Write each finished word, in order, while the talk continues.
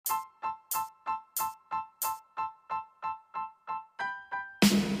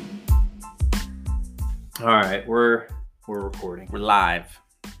All right, we're recording. We're live.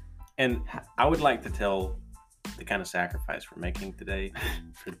 And I would like to tell the kind of sacrifice we're making today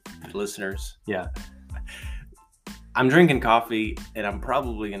for the listeners. Yeah. I'm drinking coffee, and I'm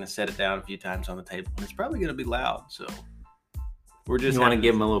probably going to set it down a few times on the table, and it's probably going to be loud. So we're just. You want to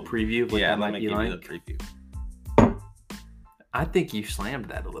give them a little preview of what Yeah, that let might me be give like? you the preview. I think you slammed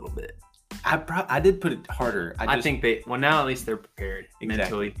that a little bit. I did put it harder. I think now at least they're prepared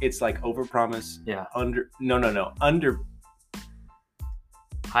mentally. It's like overpromise. Yeah. Under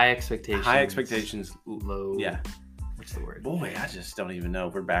High expectations. high expectations. Low. Yeah. What's the word? Boy, I just don't even know.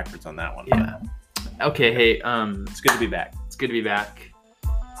 We're backwards on that one. Yeah. Okay. Hey. It's good to be back. It's good to be back.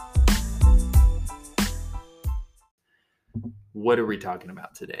 What are we talking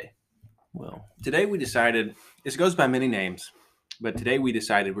about today? Well, today we decided, this goes by many names, but today we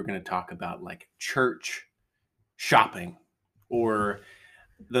decided we're going to talk about like church shopping, or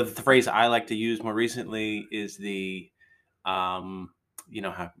the phrase I like to use more recently is the, how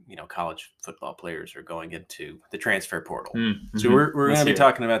college football players are going into the transfer portal. Mm-hmm. So we're going to be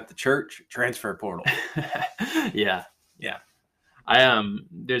talking about the church transfer portal. Yeah.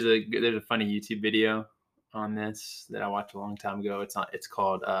 There's a funny YouTube video on this that I watched a long time ago. It's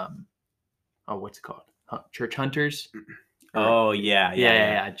called what's it called? Church Hunters. Oh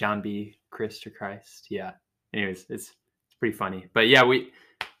yeah. John B. Christ. Yeah. Anyways, it's pretty funny. But yeah,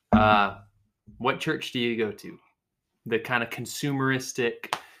 what church do you go to? The kind of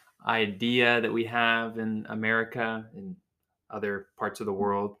consumeristic idea that we have in America and other parts of the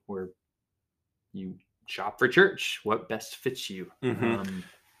world where you shop for church, what best fits you. Mm-hmm.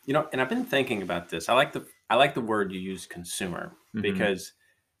 And I've been thinking about this. I like the word you use, consumer, because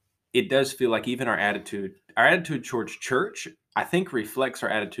it does feel like even our attitude towards church, I think, reflects our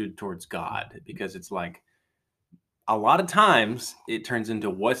attitude towards God, because it's like a lot of times it turns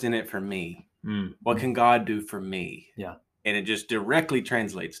into what's in it for me. What can God do for me? Yeah. And it just directly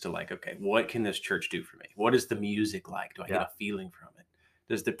translates to like, okay, what can this church do for me? What is the music like? Do I get a feeling from it?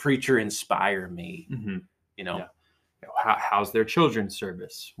 Does the preacher inspire me? Yeah. How's their children's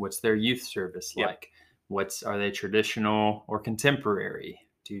service? What's their youth service like? Are they traditional or contemporary?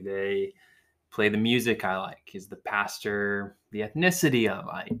 Do they play the music I like? Is the pastor the ethnicity I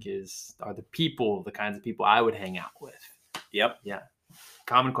like? Are the people the kinds of people I would hang out with? Yep. Yeah.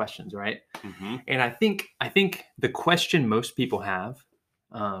 Common questions, right? Mm-hmm. And I think the question most people have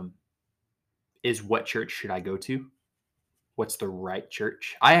is, what church should I go to? What's the right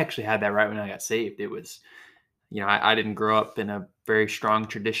church? I actually had that right when I got saved. It was, I didn't grow up in a very strong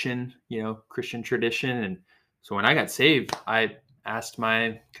tradition, Christian tradition. And so when I got saved, I asked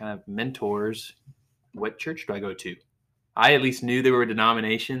my kind of mentors, what church do I go to? I at least knew there were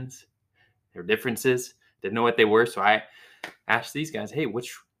denominations, there were differences, didn't know what they were. So I asked these guys, hey,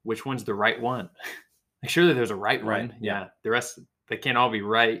 which one's the right one? Like, surely there's a right one. Yeah. The rest, they can't all be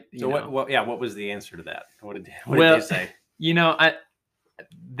right. So what was the answer to that? What did you say?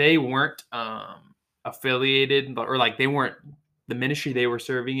 They weren't affiliated, or like the ministry they were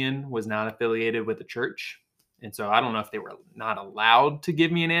serving in was not affiliated with the church. And so I don't know if they were not allowed to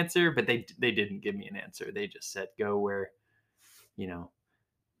give me an answer, but they didn't give me an answer. They just said, go where,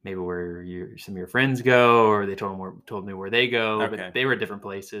 maybe where some of your friends go, or they told me where they go, but they were at different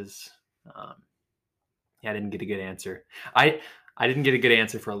places. I didn't get a good answer. I didn't get a good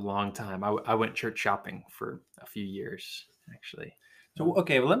answer for a long time. I went church shopping for a few years, actually. So,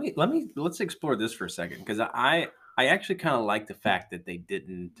 okay, well, let's explore this for a second, because I actually kind of like the fact that they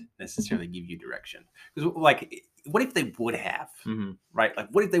didn't necessarily give you direction. Because, like, what if they would have, right? Like,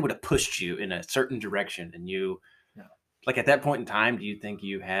 what if they would have pushed you in a certain direction, and you, like, at that point in time, do you think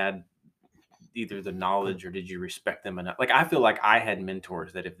you had either the knowledge, or did you respect them enough? Like, I feel like I had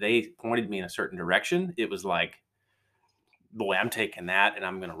mentors that if they pointed me in a certain direction, it was like, boy, I'm taking that and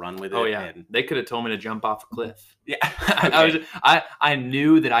I'm going to run with it. Oh yeah. And they could have told me to jump off a cliff. Yeah. Okay. I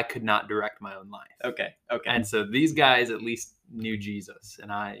knew that I could not direct my own life. Okay. And so these guys at least knew Jesus,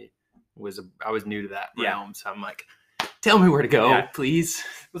 and I was new to that realm. So I'm like, tell me where to go, please.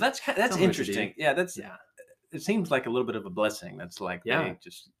 Well, that's interesting. Yeah. It seems like a little bit of a blessing. That's like, they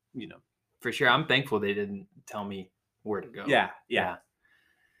just, For sure. I'm thankful they didn't tell me where to go. Yeah.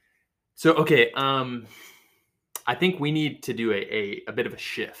 So, okay. I think we need to do a bit of a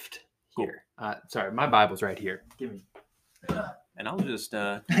shift here. Sorry, my Bible's right here. Give me. And I'll just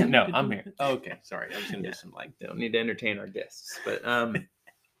no, I'm here. Oh, okay, sorry. I was gonna do some like. Don't need to entertain our guests, but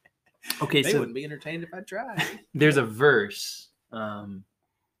okay. They so wouldn't be entertained if I tried. There's a verse.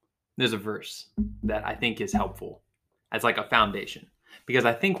 There's a verse that I think is helpful as like a foundation, because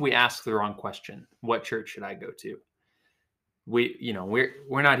I think we ask the wrong question. What church should I go to?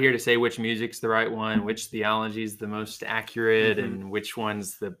 we're not here to say which music's the right one, which theology is the most accurate, and which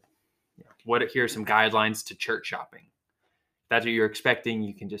one's the here are some guidelines to church shopping. If that's what you're expecting,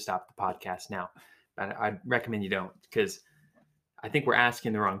 you can just stop the podcast now. But I'd recommend you don't, because I think we're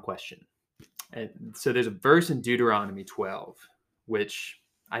asking the wrong question. And so there's a verse in Deuteronomy 12, which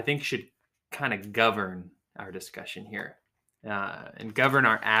I think should kind of govern our discussion here, and govern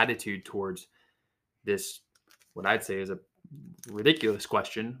our attitude towards this, what I'd say is a ridiculous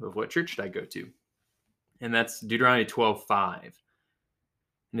question of what church should I go to. And that's Deuteronomy 12:5.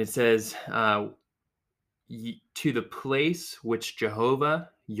 And it says, to the place which Jehovah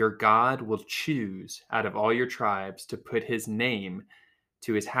your God will choose out of all your tribes to put his name,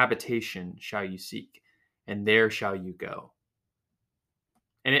 to his habitation shall you seek, and there shall you go.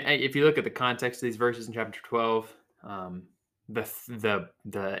 And if you look at the context of these verses in chapter 12, the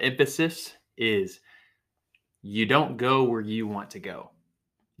emphasis is you don't go where you want to go.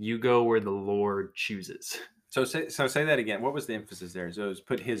 You go where the Lord chooses. So say that again. What was the emphasis there? So it was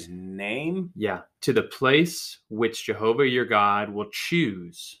put his name? Yeah. To the place which Jehovah your God will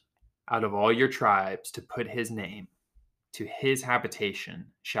choose out of all your tribes to put his name, to his habitation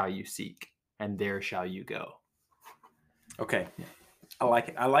shall you seek, and there shall you go. Okay. Yeah. I like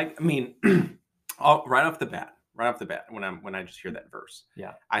it. I mean, right off the bat, when I just hear that verse,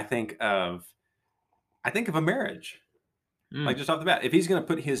 yeah, I think of a marriage. Like just off the bat, if he's going to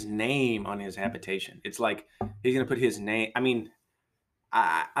put his name on his habitation, it's like he's going to put his name. I mean,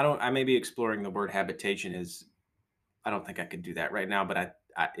 I may be exploring the word habitation I don't think I could do that right now, but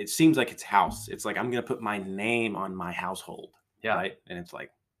it seems like it's house. It's like, I'm going to put my name on my household. Yeah. Right. And it's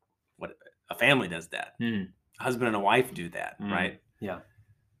like, what a family does that. A husband and a wife do that. Right. Yeah.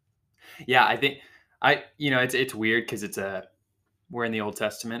 Yeah. I think it's weird because we're in the Old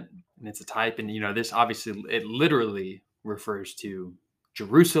Testament and it's a type, and this obviously it literally refers to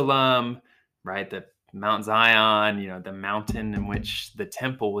Jerusalem, right? The Mount Zion, the mountain in which the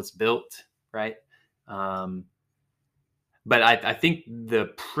temple was built, right? But I think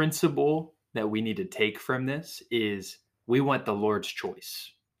the principle that we need to take from this is we want the Lord's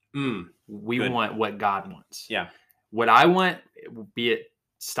choice. We want what God wants. Yeah. What I want, be it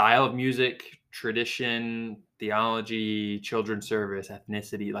style of music, tradition, theology, children's service,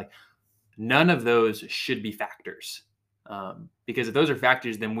 ethnicity, like none of those should be factors. Because if those are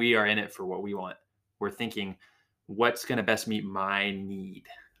factors, then we are in it for what we want. We're thinking, what's going to best meet my need,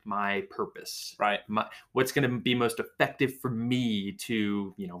 my purpose, right? What's going to be most effective for me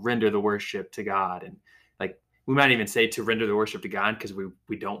to, render the worship to God. And like, we might even say to render the worship to God, because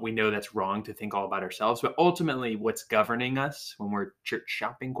we know that's wrong to think all about ourselves. But ultimately, what's governing us when we're church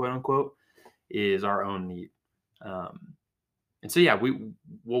shopping, quote unquote, is our own need. And so, yeah,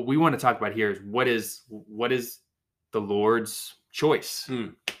 what we want to talk about here is what is the Lord's choice.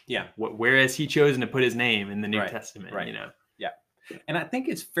 Yeah. Where has he chosen to put his name in the New Testament? Right. Yeah. And I think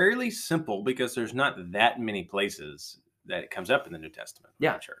it's fairly simple because there's not that many places that it comes up in the New Testament.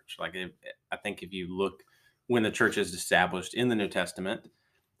 Yeah. Church. Like I think if you look when the church is established in the New Testament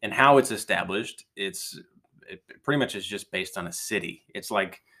and how it's established, it pretty much is just based on a city. It's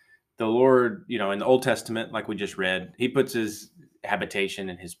like the Lord, in the Old Testament, like we just read, he puts his habitation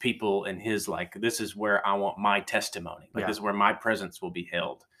and his people and his, like, this is where I want my testimony. Like this is where my presence will be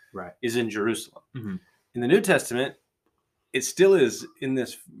held. Right. Is in Jerusalem. In the New Testament, it still is in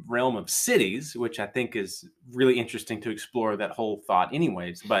this realm of cities, which I think is really interesting to explore that whole thought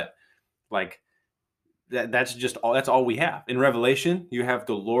anyways. But like that's all we have. In Revelation, you have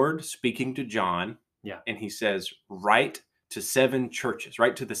the Lord speaking to John. Yeah. And he says, write to the 7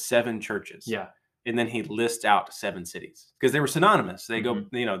 churches. Yeah. And then he lists out 7 cities because they were synonymous. They go,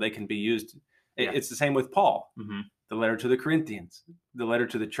 they can be used. It's the same with Paul. The letter to the Corinthians, the letter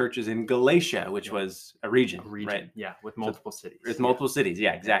to the churches in Galatia, which was a region, right? Yeah, with multiple cities. With multiple cities,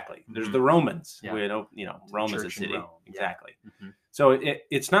 yeah, exactly. There's the Romans. Yeah. We know, Rome is a city. Rome. Exactly. Yeah. So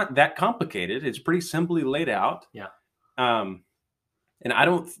it's not that complicated. It's pretty simply laid out. Yeah. And I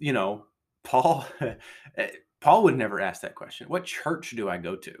don't, Paul would never ask that question. What church do I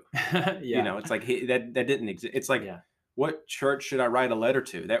go to? It's like that didn't exist. It's like, what church should I write a letter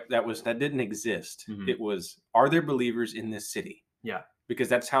to? That didn't exist. It was, are there believers in this city? Yeah. Because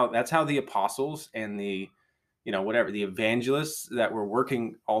that's how the apostles and the, the evangelists that were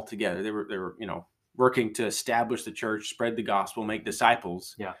working all together. They were, working to establish the church, spread the gospel, make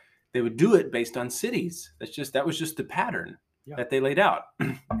disciples. Yeah. They would do it based on cities. That was just the pattern that they laid out.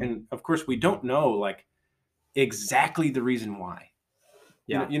 And of course we don't know like exactly the reason why.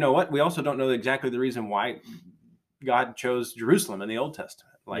 Yeah. You know what? We also don't know exactly the reason why God chose Jerusalem in the Old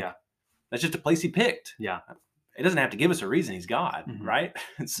Testament. Like that's just a place he picked. Yeah. it doesn't have to give us a reason he's God, right?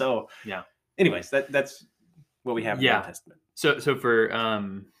 And so, anyways, that's what we have in the Old Testament. So for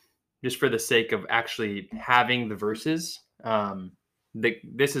just for the sake of actually having the verses,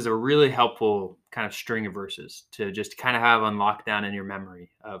 this is a really helpful kind of string of verses to just kind of have on lockdown in your memory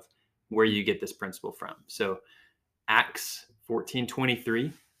of where you get this principle from. So Acts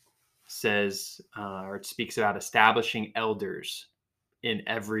 14:23 says, or it speaks about establishing elders in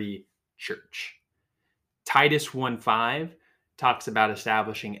every church. Titus 1:5 talks about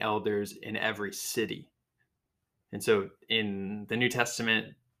establishing elders in every city. And so in the New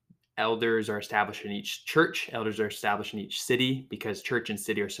Testament, elders are established in each church, elders are established in each city, because church and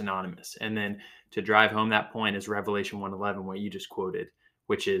city are synonymous. And then to drive home that point is Revelation 1:11, what you just quoted,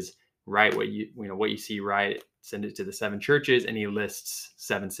 which is write what you see, write, send it to the 7 churches, and he lists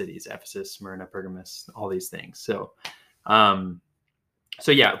 7 cities: Ephesus, Smyrna, Pergamos, all these things. So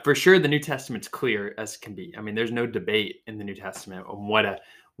yeah, for sure the New Testament's clear as can be. I mean, there's no debate in the New Testament on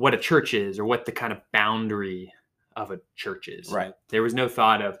what a church is or what the kind of boundary of a church is. Right. There was no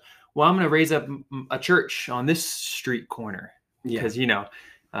thought of, well, I'm going to raise up a church on this street corner because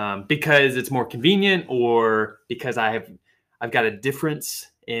because it's more convenient, or because I've got a difference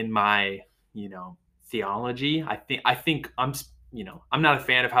in my theology. I think I'm not a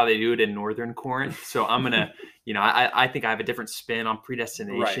fan of how they do it in Northern Corinth, so I'm gonna I think I have a different spin on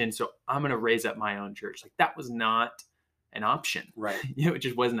predestination, right. So I'm gonna raise up my own church. Like, that was not an option, right? It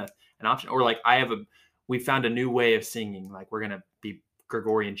just wasn't an option. Or like, we found a new way of singing. Like, we're going to be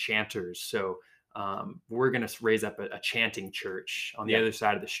Gregorian chanters. So we're going to raise up a chanting church on the other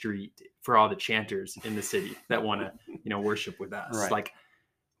side of the street for all the chanters in the city that want to, worship with us. Right. Like,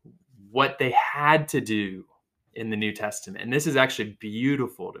 what they had to do in the New Testament, and this is actually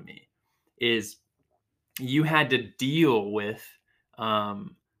beautiful to me, is you had to deal with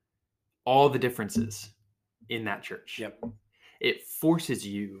all the differences in that church. Yep. It forces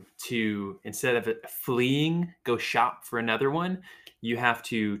you to, instead of fleeing, go shop for another one. You have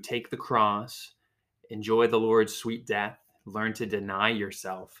to take the cross, enjoy the Lord's sweet death, learn to deny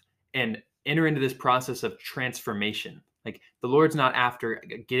yourself, and enter into this process of transformation. Like, the Lord's not after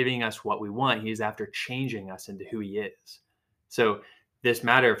giving us what we want. He's after changing us into who he is. So this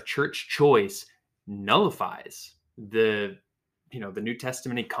matter of church choice nullifies the New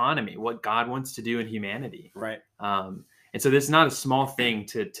Testament economy, what God wants to do in humanity. Right. And so this is not a small thing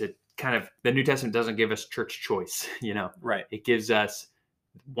to kind of, the New Testament doesn't give us church choice, Right. It gives us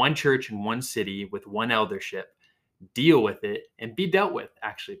one church in one city with one eldership, deal with it and be dealt with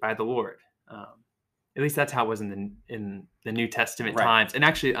actually by the Lord. At least that's how it was in the New Testament times. And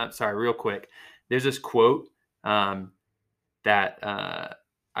actually, I'm sorry, real quick, there's this quote that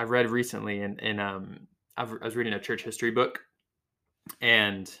I read recently, and I was reading a church history book,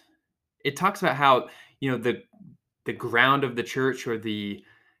 and it talks about how the ground of the church, or the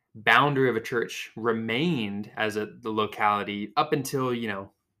boundary of a church, remained as the locality up until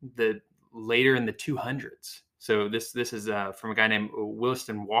the later in the 200s. So this is from a guy named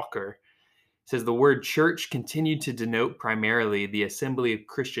Williston Walker. It says the word church continued to denote primarily the assembly of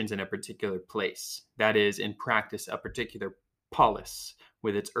Christians in a particular place, that is, in practice, a particular polis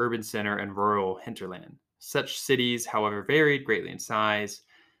with its urban center and rural hinterland. Such cities, however, varied greatly in size.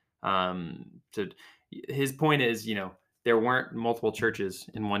 His point is, there weren't multiple churches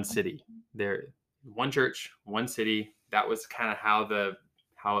in one city. There, one church, one city. That was kind of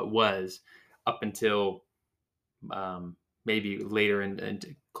how it was up until maybe later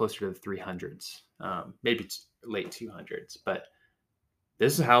and closer to the 300s, maybe late 200s. But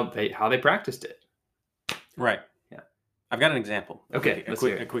this is how they practiced it. Right. Yeah. I've got an example. Okay.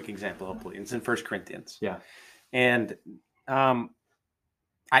 A quick example, hopefully. It's in 1 Corinthians. Yeah. And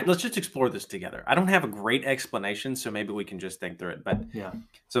let's just explore this together. I don't have a great explanation, so maybe we can just think through it. But yeah.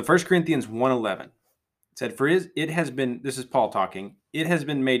 So 1 Corinthians 1:11 said, "For it has been," this is Paul talking, "it has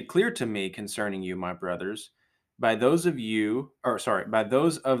been made clear to me concerning you, my brothers, by those of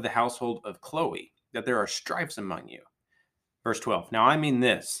the household of Chloe, that there are strifes among you." Verse 12. "Now I mean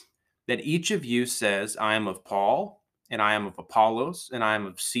this, that each of you says, I am of Paul, and I am of Apollos, and I am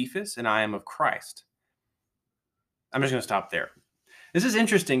of Cephas, and I am of Christ." I'm just going to stop there. This is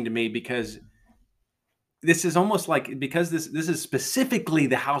interesting to me because this is almost like, because this is specifically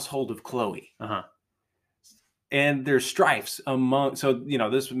the household of Chloe. Uh-huh. And there's strifes among, so,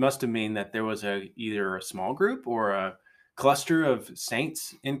 this must have mean that there was either a small group or a cluster of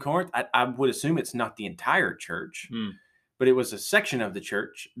saints in Corinth. I would assume it's not the entire church, but it was a section of the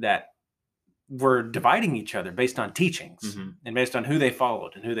church that were dividing each other based on teachings and based on who they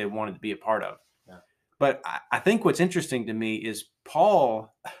followed and who they wanted to be a part of. Yeah. But I think what's interesting to me is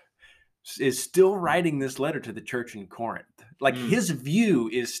Paul is still writing this letter to the church in Corinth. Like his view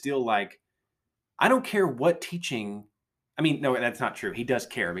is still like, I don't care what teaching. I mean, no, that's not true. He does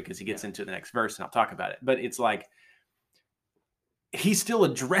care because he gets into the next verse and I'll talk about it. But it's like, he's still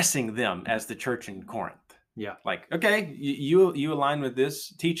addressing them as the church in Corinth. Yeah. Like, okay, you align with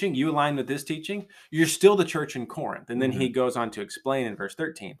this teaching, you align with this teaching, you're still the church in Corinth. And then he goes on to explain in verse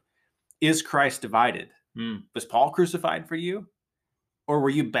 13, is Christ divided? Was Paul crucified for you? Or were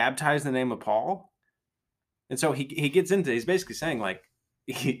you baptized in the name of Paul? And so he gets into, he's basically saying like,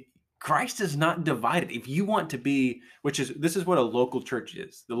 Christ is not divided. If you want to be, this is what a local church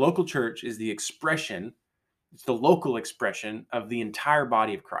is. The local church is the expression, it's the local expression of the entire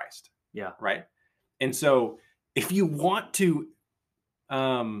body of Christ. Yeah. Right. And so if you want to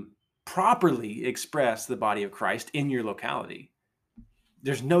properly express the body of Christ in your locality,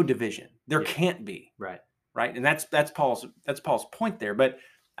 there's no division. There can't be. Right. Right. And that's Paul's point there. But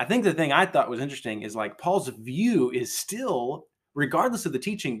I think the thing I thought was interesting is like Paul's view is still, regardless of the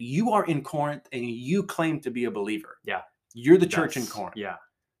teaching, you are in Corinth and you claim to be a believer. Yeah. You're the church in Corinth. Yeah.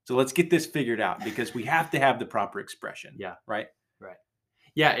 So let's get this figured out because we have to have the proper expression. Yeah. Right. Right.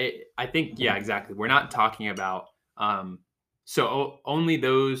 Yeah. I think, yeah, exactly. We're not talking about, so only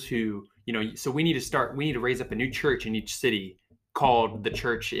those who, so we need to raise up a new church in each city called the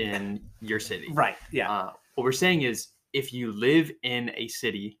church in your city. Right. Yeah. What we're saying is if you live in a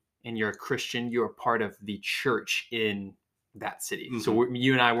city and you're a Christian, you're a part of the church in that city. So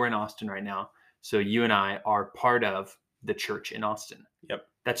you and I, we're in Austin right now. So you and I are part of the church in Austin. Yep.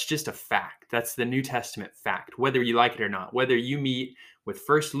 That's just a fact. That's the New Testament fact, whether you like it or not, whether you meet with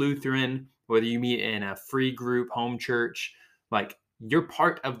First Lutheran, whether you meet in a free group home church, like you're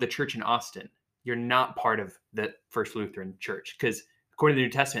part of the church in Austin. You're not part of the First Lutheran Church because according to the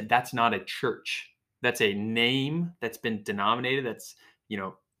New Testament, that's not a church. That's a name that's been denominated. That's,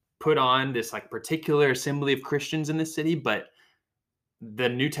 put on this like particular assembly of Christians in the city. But the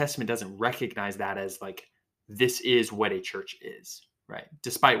New Testament doesn't recognize that as like, this is what a church is, right?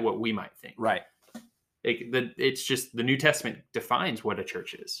 Despite what we might think. Right. It's just the New Testament defines what a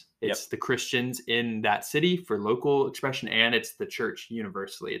church is. It's the Christians in that city for local expression, and it's the church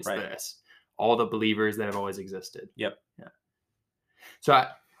universally. It's this. All the believers that have always existed. Yep. Yeah. So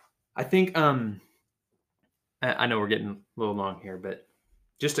I think I know we're getting a little long here, but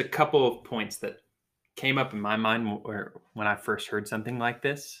just a couple of points that came up in my mind when I first heard something like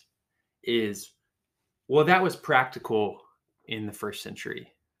this is, well, that was practical in the first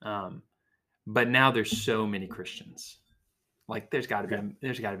century, but now there's so many Christians. Like there's got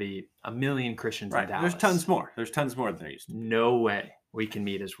to be a million Christians in Dallas. There's tons more. There's tons more than there used to be. No way we can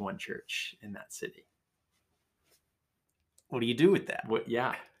meet as one church in that city. What do you do with that? What?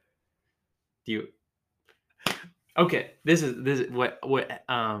 Yeah. Do you? Okay. This is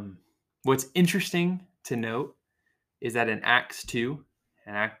what's interesting to note is that in Acts 2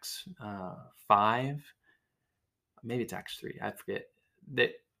 and Acts 5, maybe it's Acts 3, I forget,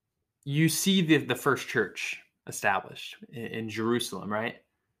 that you see the first church established in Jerusalem, right?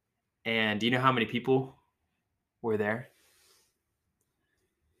 And do you know how many people were there?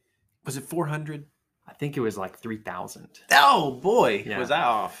 Was it 400? I think it was like 3,000. Oh boy, yeah. Was that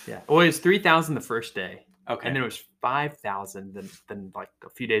off? Yeah. Well, it was 3,000 the first day. Okay. And then it was 5,000 then like a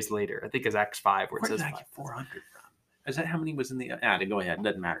few days later. I think it's Acts 5 where it says 400 from. Is that how many was in the? Go ahead. It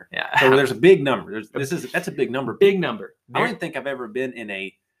doesn't matter. Yeah. So there's a big number. That's a big number. Big number. I don't think I've ever been in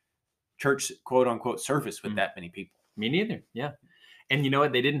a church quote unquote service with that many people. Me neither. Yeah. And you know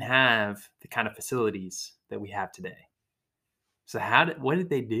what? They didn't have the kind of facilities that we have today. So what did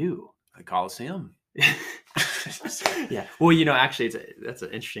they do? The Coliseum. Yeah. Well, actually, that's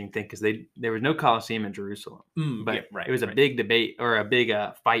an interesting thing because there was no Colosseum in Jerusalem, but it was a big debate or a big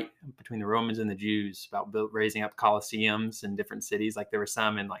fight between the Romans and the Jews about raising up Colosseums in different cities. Like there were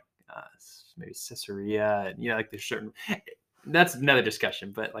some in like maybe Caesarea, and like there's certain. That's another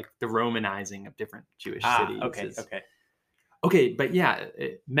discussion, but like the Romanizing of different Jewish cities. Okay, but yeah,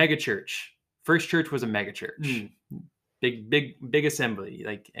 mega church. First church was a mega church. Big assembly,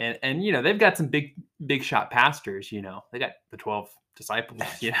 like and they've got some big shot pastors. They got the 12 disciples.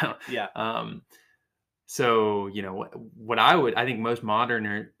 Yeah. So I think most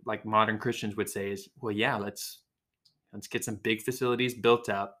modern Christians would say is, well, yeah, let's get some big facilities built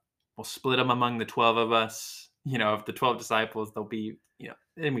up. We'll split them among the 12 of us. Of the 12 disciples, they'll be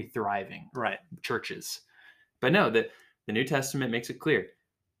then we thriving churches. But no, the New Testament makes it clear.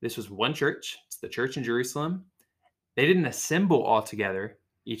 This was one church. It's the church in Jerusalem. They didn't assemble all together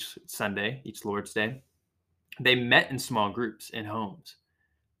each Sunday, each Lord's Day. They met in small groups in homes.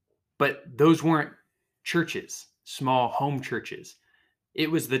 But those weren't churches, small home churches. It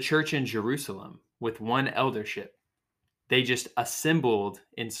was the church in Jerusalem with one eldership. They just assembled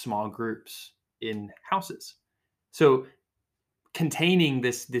in small groups in houses. So containing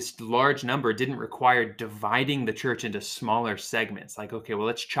this large number didn't require dividing the church into smaller segments. Like, okay, well,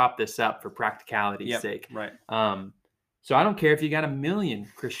 let's chop this up for practicality's Yep. sake. Right. So I don't care if you got 1 million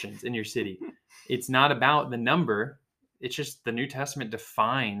Christians in your city. It's not about the number. It's just the New Testament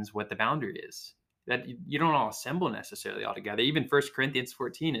defines what the boundary is. That you don't all assemble necessarily all together. Even 1 Corinthians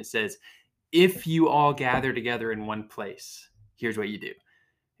 14, it says, if you all gather together in one place, here's what you do.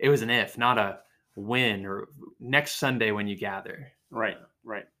 It was an if, not a when or next Sunday when you gather. Right.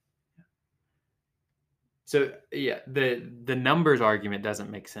 Right. So yeah, the numbers argument doesn't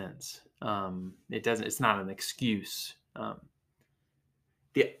make sense. It doesn't. It's not an excuse.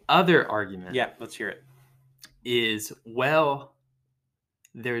 The other argument, Yeah, let's hear it. Is, well,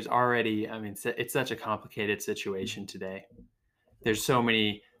 there's already. I mean, it's such a complicated situation today. There's so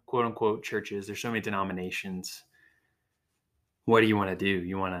many quote unquote churches. There's so many denominations. What do you want to do?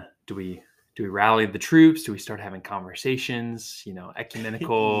 Do we rally the troops? Do we start having conversations?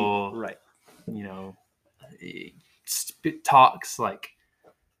 Ecumenical, right? Talks. Like,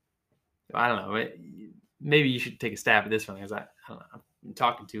 I don't know. Maybe you should take a stab at this one because I don't know. I'm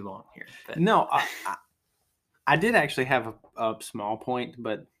talking too long here. But. No, I did actually have a small point,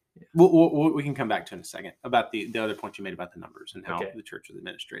 but we can come back to in a second about the other point you made about the numbers and how the church was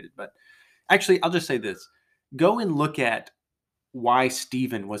administrated. But actually, I'll just say this: go and look at why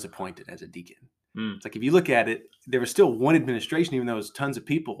Stephen was appointed as a deacon. It's like, if you look at it, there was still one administration, even though there was tons of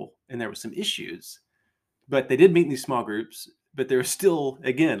people and there were some issues. But they did meet in these small groups. But there was still,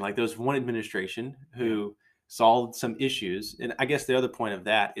 again, like, there was one administration who solved some issues. And I guess the other point of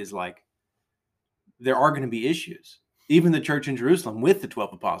that is, like, there are going to be issues. Even the church in Jerusalem with the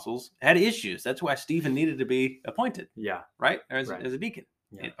 12 apostles had issues. That's why Stephen needed to be appointed. Yeah. Right? As a deacon.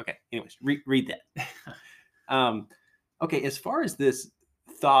 Yeah. Okay. Anyways, read that. Okay. As far as this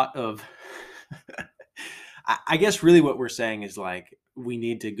thought of, I guess really what we're saying is, like, we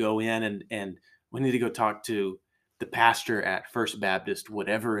need to go in and we need to go talk to the pastor at First Baptist,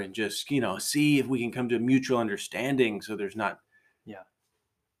 whatever, and just, see if we can come to a mutual understanding. So there's not,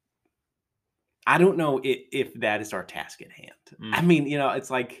 I don't know if that is our task at hand. I mean,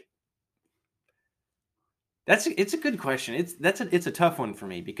 it's like, it's a good question. It's a tough one for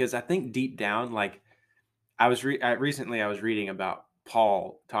me, because I think deep down, like, recently I was reading about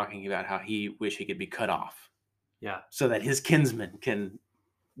Paul talking about how he wished he could be cut off. Yeah. So that his kinsmen can,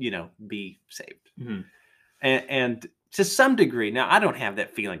 be saved. Mm-hmm. And to some degree, now I don't have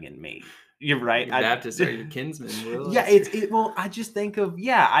that feeling in me. You're right. Your Baptists are your kinsmen. Will. Yeah, well, I just think of,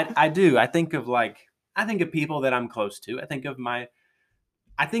 I do. I think of people that I'm close to. I think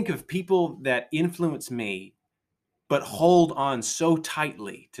of people that influence me, but hold on so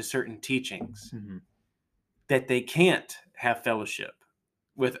tightly to certain teachings that they can't have fellowship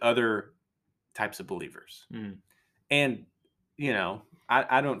with other types of believers. And,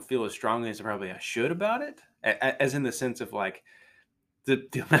 I don't feel as strongly as probably I should about it, as in the sense of, like, the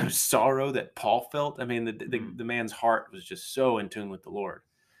amount of sorrow that Paul felt. I mean, the man's heart was just so in tune with the Lord.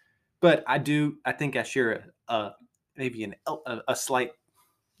 But I think I share maybe a slight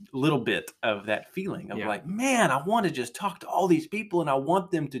little bit of that feeling of, like, man, I want to just talk to all these people and I want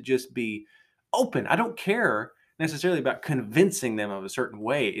them to just be open. I don't care necessarily about convincing them of a certain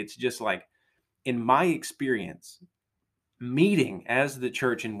way. It's just, like, in my experience, meeting as the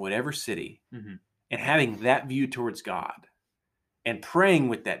church in whatever city and having that view towards God and praying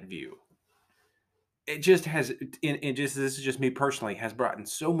with that view, it just has, this is just me personally, has brought in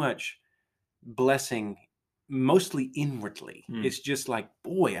so much blessing, mostly inwardly. It's just like,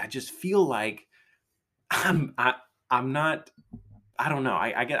 boy, I just feel like I'm not, I don't know.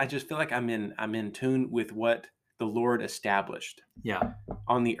 I just feel like I'm in tune with what the Lord established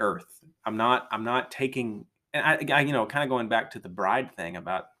on the earth. I'm not taking, and I kind of going back to the bride thing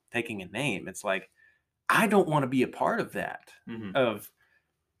about taking a name. It's like, I don't want to be a part of that, of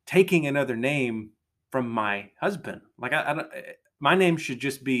taking another name from my husband. Like, I don't, my name should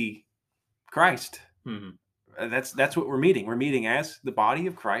just be Christ. That's what we're meeting. We're meeting as the body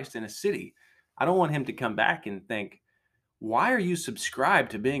of Christ in a city. I don't want him to come back and think, why are you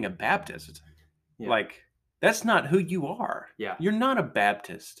subscribed to being a Baptist? Like, that's not who you are. You're not a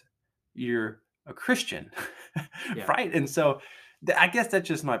Baptist. You're a Christian. Right? And so I guess that's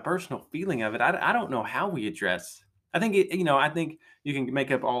just my personal feeling of it. I don't know how we address. I think I think you can make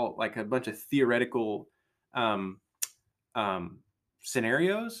up all, like, a bunch of theoretical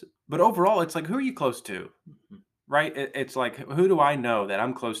scenarios, but overall, it's like, who are you close to? Right? It's like, who do I know that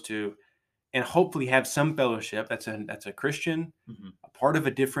I'm close to and hopefully have some fellowship. That's a Christian, a part of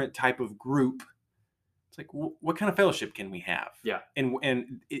a different type of group. It's like, what kind of fellowship can we have? Yeah.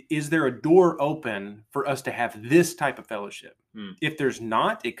 And is there a door open for us to have this type of fellowship? If there's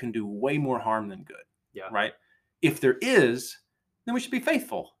not, it can do way more harm than good. Yeah. Right. If there is, then we should be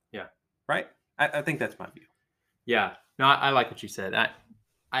faithful. Yeah. Right. I think that's my view. Yeah. No, I like what you said.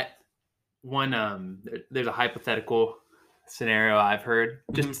 There's a hypothetical scenario I've heard,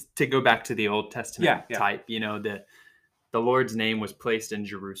 just to go back to the Old Testament type, the Lord's name was placed in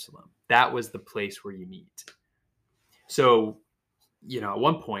Jerusalem. That was the place where you meet. So, at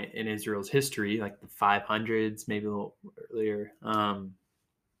one point in Israel's history, like the 500s, maybe a little earlier,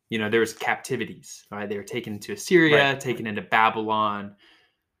 there was captivities, right? They were taken to Assyria, taken into Babylon.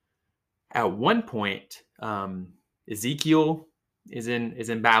 At one point, Ezekiel is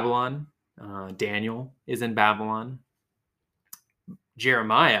in Babylon. Daniel is in Babylon.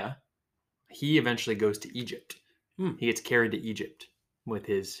 Jeremiah, he eventually goes to Egypt. He gets carried to Egypt with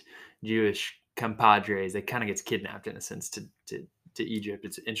his Jewish compadres. They kind of gets kidnapped in a sense to Egypt.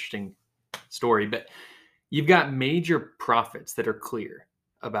 It's an interesting story, but you've got major prophets that are clear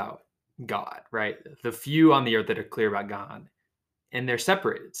about God, right? The few on the earth that are clear about God, and they're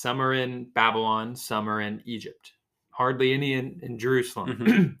separated. Some are in Babylon, some are in Egypt. Hardly any in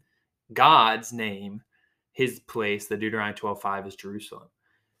Jerusalem. God's name, his place, the Deuteronomy 12:5 is Jerusalem.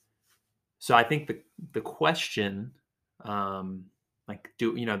 So I think the question,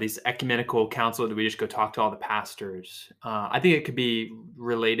 these ecumenical council, do we just go talk to all the pastors? I think it could be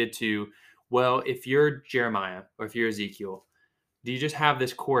related to, well, if you're Jeremiah or if you're Ezekiel, do you just have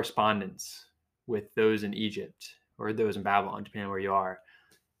this correspondence with those in Egypt or those in Babylon, depending on where you are,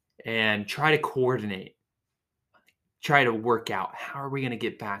 and try to coordinate, try to work out, how are we going to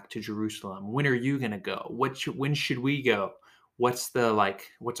get back to Jerusalem? When are you going to go? When should we go? What's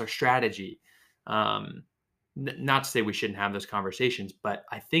our strategy? Not to say we shouldn't have those conversations, but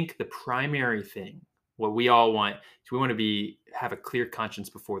I think the primary thing, what we all want, is we want to have a clear conscience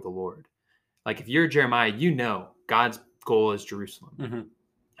before the Lord. Like if you're Jeremiah, God's goal is Jerusalem.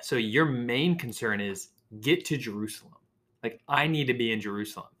 So your main concern is get to Jerusalem. Like I need to be in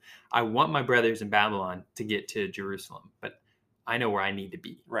Jerusalem. I want my brothers in Babylon to get to Jerusalem, but I know where I need to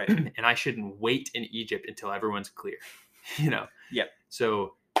be. Right. And I shouldn't wait in Egypt until everyone's clear, Yeah.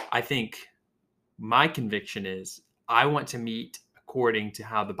 So I think my conviction is I want to meet according to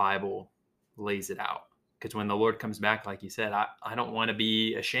how the Bible lays it out. Because when the Lord comes back, like you said, I don't want to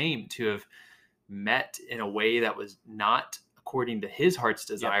be ashamed to have met in a way that was not according to his heart's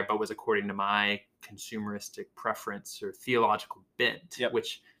desire, but was according to my consumeristic preference or theological bent,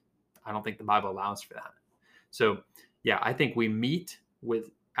 which I don't think the Bible allows for that. So, I think we meet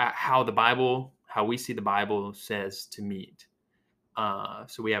with how we see the Bible says to meet.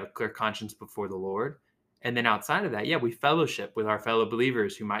 So we have a clear conscience before the Lord. And then outside of that, we fellowship with our fellow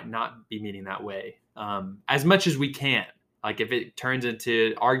believers who might not be meeting that way as much as we can. Like if it turns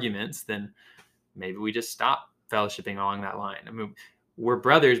into arguments, then maybe we just stop fellowshipping along that line. I mean, we're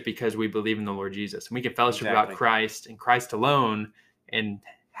brothers because we believe in the Lord Jesus, and we can fellowship about Christ and Christ alone and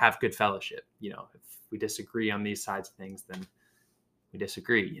have good fellowship. If we disagree on these sides of things, then we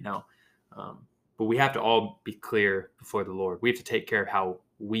disagree, but we have to all be clear before the Lord. We have to take care of how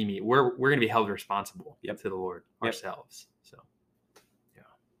we meet. We're going to be held responsible to the Lord ourselves. So,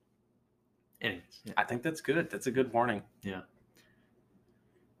 anyways, I think that's good. That's a good warning. Yeah.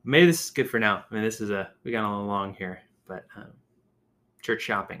 Maybe this is good for now. I mean, we got a little long here, but church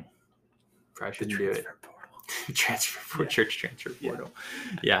shopping. Probably shouldn't do it. Church transfer portal.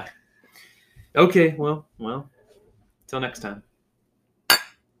 Yeah. Okay. Well, till next time.